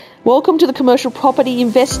Welcome to the Commercial Property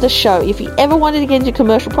Investor Show. If you ever wanted to get into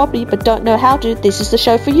commercial property but don't know how to, this is the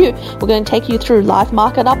show for you. We're going to take you through live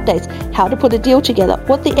market updates, how to put a deal together,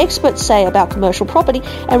 what the experts say about commercial property,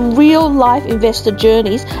 and real life investor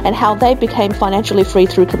journeys and how they became financially free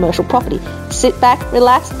through commercial property. Sit back,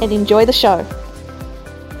 relax, and enjoy the show.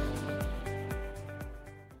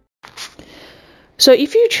 So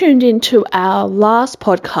if you tuned into our last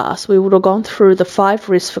podcast, we would have gone through the 5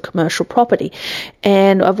 risks for commercial property,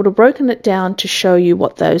 and I would have broken it down to show you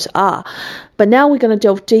what those are. But now we're going to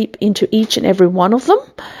delve deep into each and every one of them.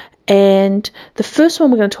 And the first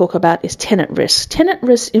one we're going to talk about is tenant risk. Tenant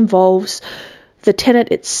risk involves the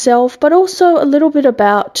tenant itself, but also a little bit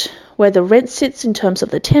about where the rent sits in terms of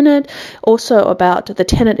the tenant, also about the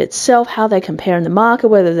tenant itself, how they compare in the market,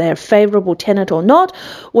 whether they're a favourable tenant or not,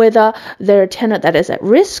 whether they're a tenant that is at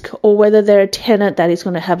risk or whether they're a tenant that is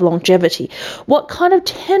going to have longevity. What kind of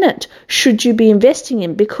tenant should you be investing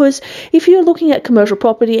in? Because if you're looking at commercial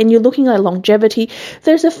property and you're looking at longevity,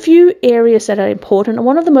 there's a few areas that are important. And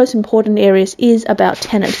one of the most important areas is about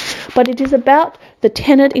tenant, but it is about the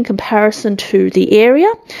tenant in comparison to the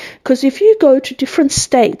area. Because if you go to different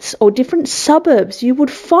states or different suburbs, you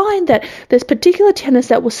would find that there's particular tenants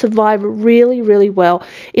that will survive really, really well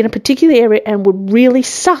in a particular area and would really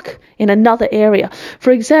suck in another area.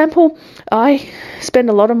 For example, I spend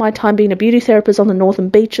a lot of my time being a beauty therapist on the northern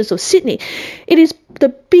beaches of Sydney. It is the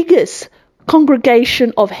biggest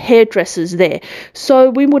congregation of hairdressers there. So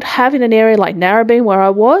we would have in an area like Narrabeen where I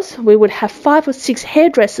was, we would have 5 or 6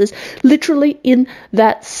 hairdressers literally in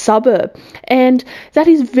that suburb. And that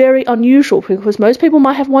is very unusual because most people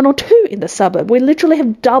might have 1 or 2 in the suburb. We literally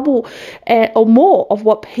have double or more of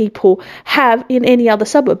what people have in any other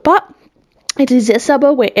suburb. But it is a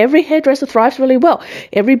suburb where every hairdresser thrives really well.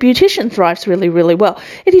 Every beautician thrives really, really well.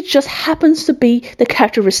 It just happens to be the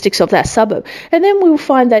characteristics of that suburb. And then we will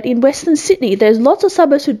find that in Western Sydney, there's lots of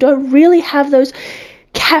suburbs who don't really have those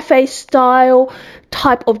cafe style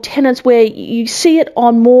type of tenants where you see it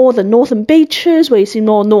on more the northern beaches, where you see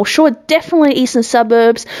more North Shore, definitely eastern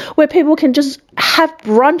suburbs, where people can just have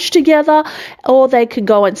brunch together, or they can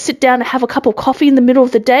go and sit down and have a cup of coffee in the middle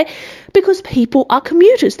of the day, because people are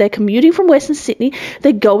commuters. They're commuting from Western Sydney,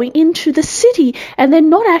 they're going into the city, and they're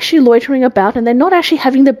not actually loitering about, and they're not actually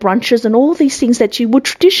having the brunches and all these things that you would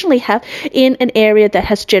traditionally have in an area that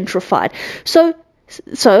has gentrified. So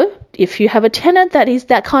if you have a tenant that is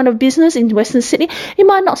that kind of business in Western Sydney, it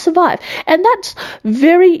might not survive. And that's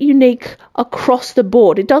very unique across the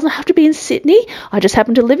board. It doesn't have to be in Sydney. I just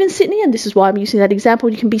happen to live in Sydney, and this is why I'm using that example.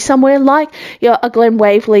 You can be somewhere like a Glen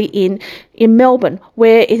Waverley in Melbourne,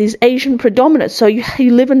 where it is Asian predominant. So you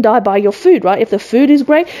live and die by your food, right? If the food is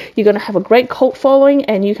great, you're going to have a great cult following,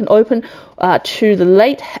 and you can open to the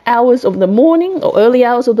late hours of the morning or early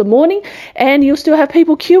hours of the morning, and you'll still have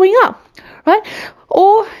people queuing up, right?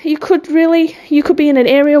 Or you could be in an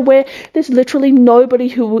area where there's literally nobody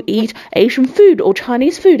who will eat Asian food or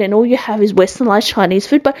Chinese food, and all you have is westernized Chinese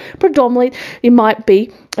food, but predominantly it might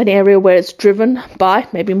be an area where it's driven by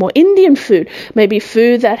maybe more Indian food, maybe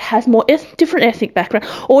food that has more different ethnic background,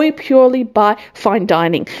 or purely by fine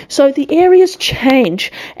dining. So the areas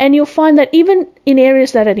change, and you'll find that even in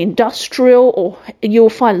areas that are industrial, or you'll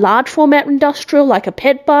find large format industrial, like a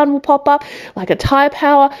pet barn will pop up, like a Tyre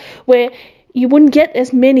Power, where you wouldn't get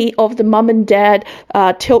as many of the mum and dad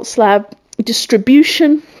tilt slab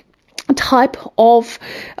distribution type of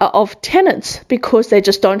tenants, because they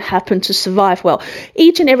just don't happen to survive well.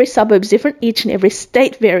 Each and every suburb is different. Each and every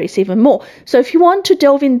state varies even more. So if you want to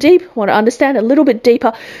delve in deep, want to understand a little bit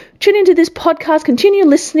deeper, tune into this podcast, continue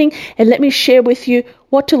listening, and let me share with you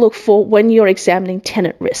what to look for when you're examining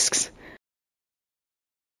tenant risks.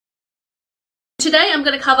 Today I'm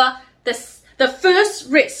going to cover the first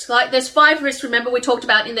risk. Like, there's 5 risks, remember, we talked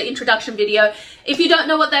about in the introduction video. If you don't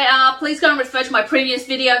know what they are, please go and refer to my previous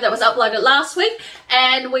video that was uploaded last week,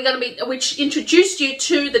 and which introduced you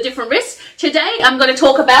to the different risks. Today I'm going to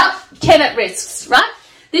talk about tenant risks, right?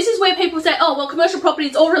 This is where people say, oh, well, commercial property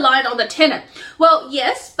is all reliant on the tenant. Well,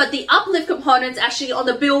 yes, but the uplift components actually on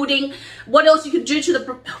the building, what else you can do to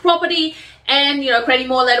the property, and, creating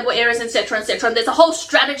more lettable areas, etc., etc. And there's a whole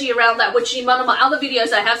strategy around that, which in one of my other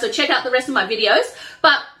videos I have, so check out the rest of my videos.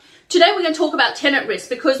 But today we're going to talk about tenant risk,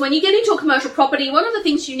 because when you get into a commercial property, one of the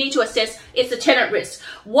things you need to assess is the tenant risk.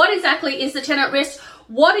 What exactly is the tenant risk?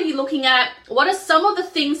 What are you looking at? What are some of the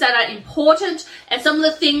things that are important, and some of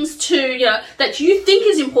the things that you think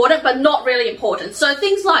is important but not really important? So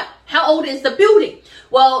things like, how old is the building?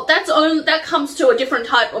 Well, that comes to a different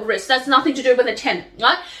type of risk. That's nothing to do with a tenant,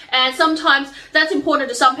 right? And sometimes that's important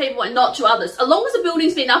to some people and not to others. As long as the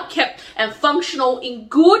building's been upkept and functional in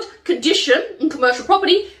good condition in commercial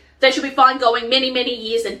property, they should be fine going many, many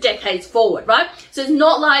years and decades forward, right? So it's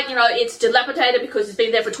not like, you know, it's dilapidated because it's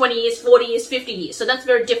been there for 20 years, 40 years, 50 years. So that's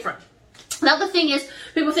very different. Another thing is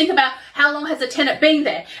people think about how long has a tenant been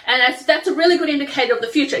there, and that's a really good indicator of the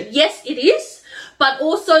future. Yes, it is, but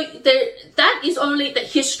also that is only the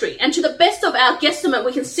history. And to the best of our guesstimate,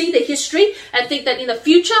 we can see the history and think that in the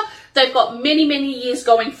future, they've got many, many years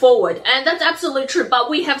going forward. And that's absolutely true. But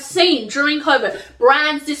we have seen during COVID,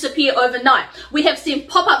 brands disappear overnight. We have seen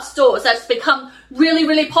pop-up stores that's become really,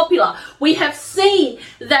 really popular. We have seen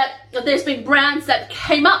that there's been brands that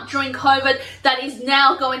came up during COVID that is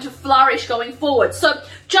now going to flourish going forward. So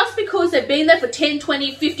just because they've been there for 10,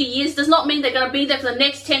 20, 50 years does not mean they're going to be there for the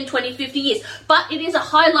next 10, 20, 50 years. But it is a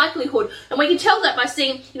high likelihood. And we can tell that by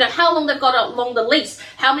seeing, you know, how long they've got along the lease,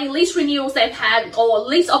 how many lease renewals they've had or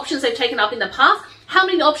lease options they've taken up in the past, how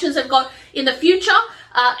many options they've got in the future,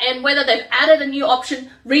 and whether they've added a new option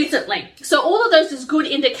recently. So all of those is good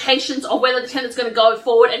indications of whether the tenant's going to go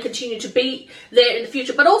forward and continue to be there in the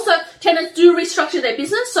future. But also, tenants do restructure their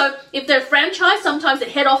business. So if they're a franchise, sometimes the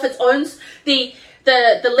head office owns the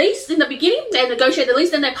lease in the beginning. They negotiate the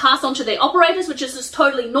lease, then they pass on to their operators, which is just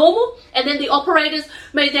totally normal. And then the operators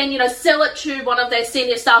may then, you know, sell it to one of their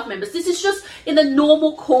senior staff members. This is just in the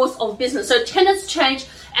normal course of business. So tenants change,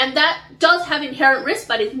 and that does have inherent risk,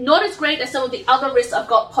 but it's not as great as some of the other risks I've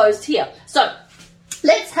got posed here. So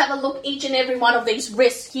let's have a look each and every one of these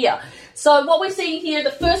risks here. So what we're seeing here,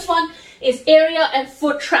 the first one is area and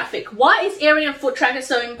foot traffic. Why is area and foot traffic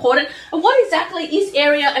so important? And what exactly is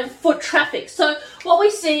area and foot traffic? So what we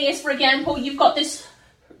see is, for example, you've got this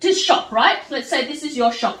shop, right? Let's say this is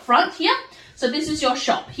your shop front here. So this is your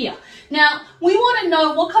shop here. Now, we want to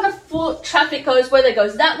know what kind of foot traffic goes, whether it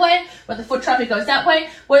goes that way, whether foot traffic goes that way,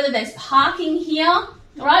 whether there's parking here,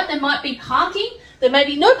 right? There might be parking. There may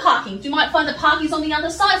be no parking. You might find the parking's on the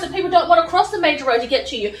other side, so people don't want to cross the major road to get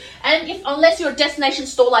to you. And unless you're a destination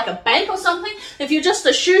store like a bank or something, if you're just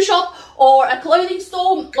a shoe shop or a clothing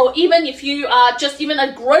store, or even if you are just even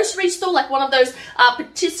a grocery store, like one of those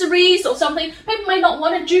patisseries or something, people may not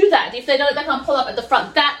want to do that. If they can't pull up at the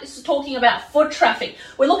front. That is talking about foot traffic.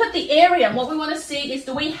 We look at the area, and what we want to see is,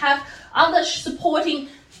 do we have other supporting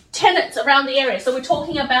tenants around the area? So we're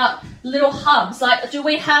talking about little hubs, like do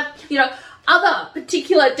we have, you know, other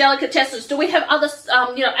particular delicatessens? Do we have other,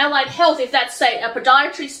 allied health, if that's, say, a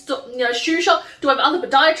podiatry shoe shop? Do we have other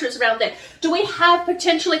podiatrists around there? Do we have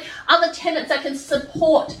potentially other tenants that can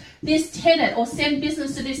support this tenant or send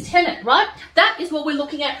business to this tenant, right? That is what we're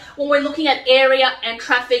looking at when we're looking at area and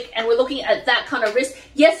traffic, and we're looking at that kind of risk.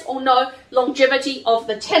 Yes or no, longevity of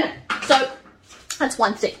the tenant. So that's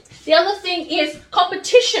one thing. The other thing is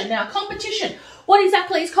competition. Now, competition. What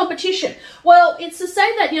exactly is competition? Well, it's to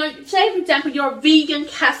say that, you know, say for example, you're a vegan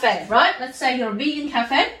cafe, right? Let's say you're a vegan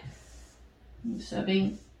cafe. You're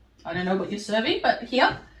serving, I don't know what you're serving, but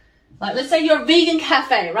here. Like, let's say you're a vegan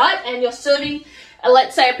cafe, right? And you're serving,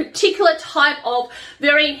 let's say, a particular type of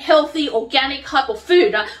very healthy, organic type of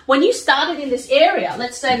food. When you started in this area,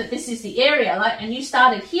 let's say that this is the area, right? And you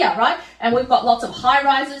started here, right? And we've got lots of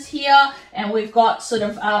high-rises here, and we've got sort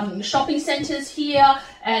of shopping centers here,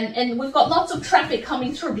 and we've got lots of traffic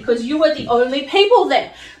coming through because you were the only people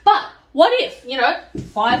there. But what if,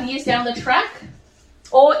 5 years down the track,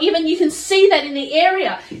 or even you can see that in the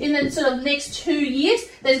area, in the sort of next 2 years,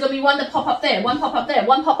 there's going to be one that pop up there, one pop up there,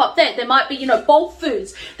 one pop up there. There might be, bulk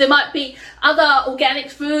foods. There might be other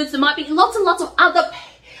organic foods. There might be lots and lots of other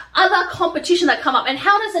competition that come up. And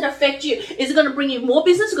how does it affect you? Is it going to bring you more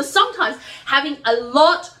business? Because sometimes having a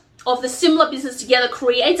lot of the similar business together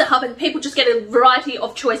creates a hub, and people just get a variety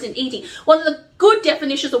of choice in eating. One of the good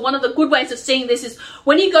definitions, or one of the good ways of seeing this, is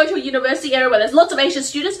when you go to a university area where there's lots of Asian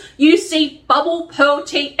students, you see bubble pearl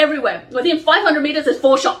tea everywhere. Within 500 meters, there's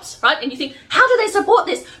 4 shops, right? And you think, how do they support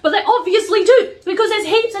this? But they obviously do, because there's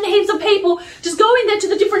heaps and heaps of people just going there to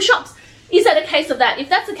the different shops. Is that a case of that? If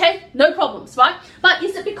that's the case, no problems, right? But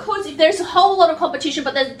is it because if there's a whole lot of competition,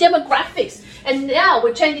 but there's demographics, and now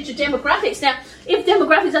we're changing to demographics. Now, if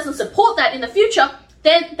demographics doesn't support that in the future,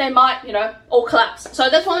 then they might, all collapse. So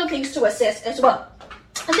that's one of the things to assess as well.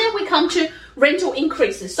 And then we come to rental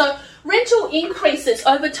increases. So rental increases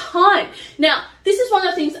over time. Now, this is one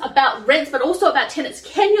of the things about rents, but also about tenants.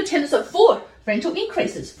 Can your tenants afford rental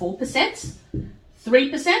increases? 4%,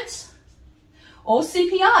 3%, or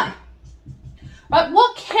CPI? Right?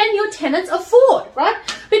 What can your tenants afford, right?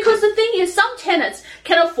 Because the thing is, some tenants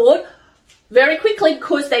can afford very quickly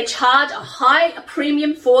because they charge a high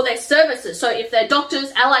premium for their services. So if they're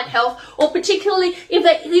doctors, allied health, or particularly if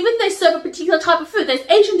they serve a particular type of food, there's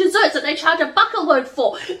Asian desserts that they charge a bucket load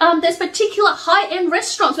for. There's particular high-end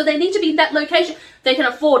restaurants where they need to be in that location. They can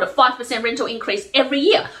afford a 5% rental increase every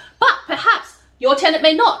year. perhaps your tenant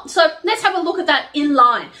may not. So let's have a look at that in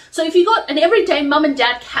line. So if you've got an everyday mum and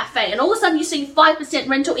dad cafe and all of a sudden you're seeing 5%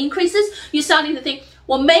 rental increases, you're starting to think,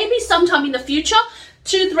 well, maybe sometime in the future,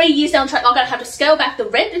 2-3 years down the track, I'm going to have to scale back the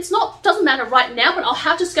rent. Doesn't matter right now, but I'll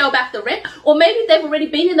have to scale back the rent. Or maybe they've already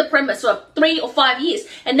been in the premise for 3 or 5 years,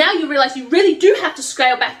 and now you realize you really do have to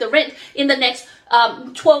scale back the rent in the next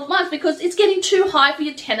 12 months because it's getting too high for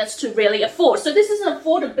your tenants to really afford. So this is an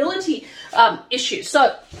affordability issue.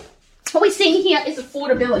 So what we're seeing here is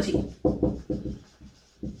affordability.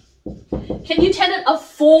 Can your tenant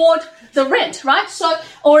afford the rent, right? So,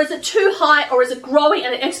 or is it too high, or is it growing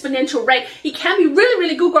at an exponential rate? It can be really,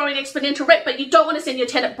 really good growing exponential rate, but you don't want to send your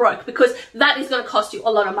tenant broke because that is going to cost you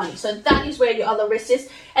a lot of money. So that is where your other risk is.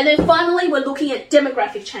 And then finally, we're looking at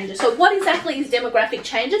demographic changes. So what exactly is demographic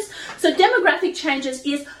changes? So demographic changes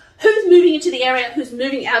is who's moving into the area, who's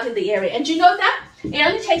moving out of the area. And do you know that? It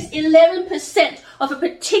only takes 11% of a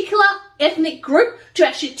particular ethnic group to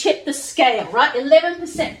actually tip the scale, right?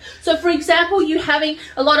 11%. So for example, you're having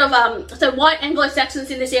a lot of so white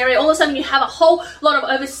Anglo-Saxons in this area. All of a sudden you have a whole lot of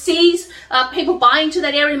overseas people buying to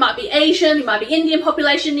that area. It might be Asian, it might be Indian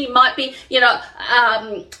population, it might be,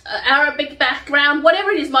 Arabic background,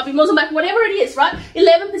 whatever it is, might be Muslim background, whatever it is, right?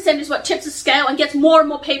 11% is what tips the scale and gets more and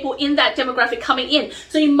more people in that demographic coming in.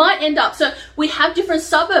 So you might end up, so we have different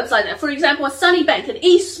suburbs like that. For example, a Sunnybank and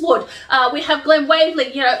Eastwood, we have Glen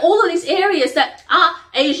Waverley, all of these areas that are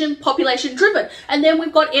Asian population driven. And then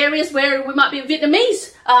we've got areas where we might be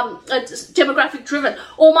Vietnamese demographic driven,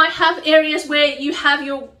 or might have areas where you have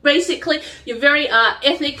your very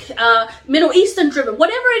ethnic Middle Eastern driven,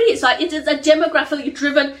 whatever it is. Like it is a demographically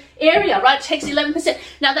driven area, right? It takes 11%.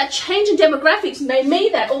 Now that change in demographics may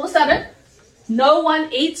mean that all of a sudden no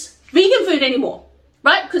one eats vegan food anymore,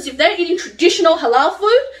 right? Because if they're eating traditional halal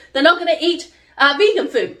food, they're not going to eat vegan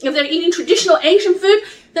food. If they're eating traditional Asian food,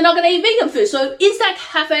 they're not going to eat vegan food. So is that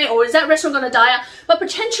cafe or is that restaurant going to die out? But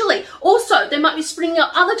potentially also they might be springing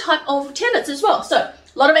up other type of tenants as well. So a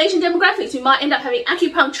lot of Asian demographics, you might end up having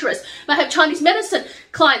acupuncturists, might have Chinese medicine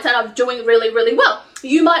clients that are doing really, really well.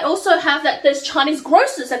 You might also have that there's Chinese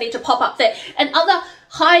grocers that need to pop up there, and other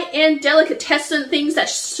high-end delicatessen things that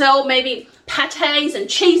sell maybe pates and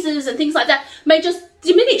cheeses and things like that may just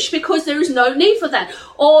diminish because there is no need for that.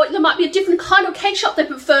 Or there might be a different kind of cake shop they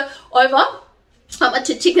prefer over a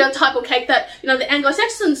particular type of cake that, the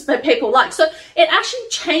Anglo-Saxons people like. So it actually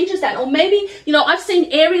changes that. Or maybe, I've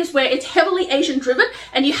seen areas where it's heavily Asian driven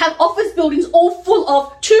and you have office buildings all full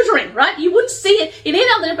of tutoring, right? You wouldn't see it in any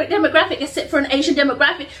other demographic except for an Asian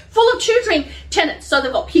demographic full of tutoring tenants. So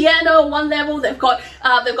they've got piano on one level, they've got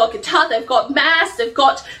guitar, they've got maths, they've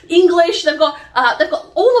got English, they've got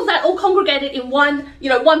all of that all congregated in one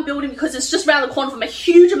building because it's just around the corner from a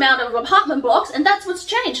huge amount of apartment blocks, and that's what's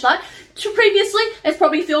changed, right? Previously, it's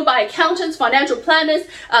probably filled by accountants, financial planners,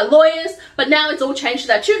 lawyers, but now it's all changed to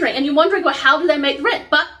that tutoring. And you're wondering, well, how do they make rent?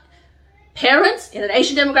 But parents in an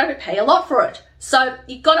Asian demographic pay a lot for it. So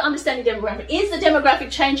you've got to understand your demographic. Is the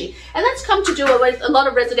demographic changing? And that's come to do with a lot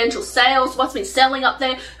of residential sales, what's been selling up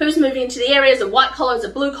there, who's moving into the areas, the white collar, the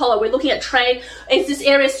blue collar. We're looking at trade. Is this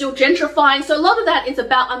area still gentrifying? So a lot of that is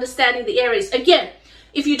about understanding the areas. Again,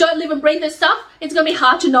 if you don't live and breathe this stuff, it's going to be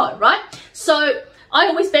hard to know, right? So I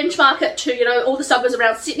always benchmark it to, all the suburbs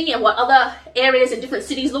around Sydney and what other areas in different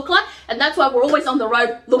cities look like. And that's why we're always on the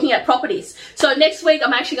road looking at properties. So next week,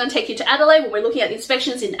 I'm actually going to take you to Adelaide when we're looking at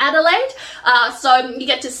inspections in Adelaide. So you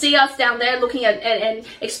get to see us down there looking at and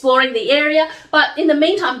exploring the area. But in the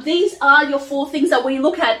meantime, these are your 4 things that we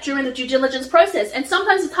look at during the due diligence process. And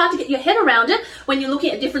sometimes it's hard to get your head around it when you're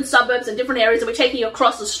looking at different suburbs and different areas, and we're taking you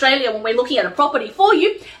across Australia when we're looking at a property for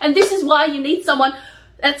you. And this is why you need someone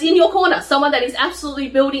that's in your corner, someone that is absolutely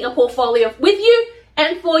building a portfolio with you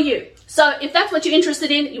and for you. So if that's what you're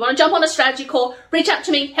interested in, you want to jump on a strategy call, reach out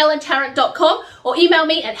to me, helentarrant.com, or email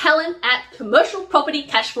me at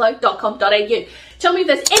helen@commercialpropertycashflow.com.au. Tell me if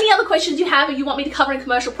there's any other questions you have or you want me to cover in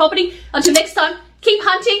commercial property. Until next time, keep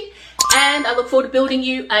hunting, and I look forward to building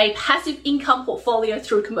you a passive income portfolio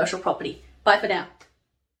through commercial property. Bye for now.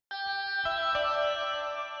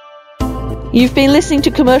 You've been listening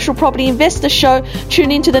to Commercial Property Investor Show.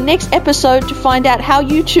 Tune in to the next episode to find out how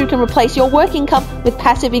you too can replace your work income with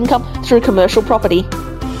passive income through commercial property.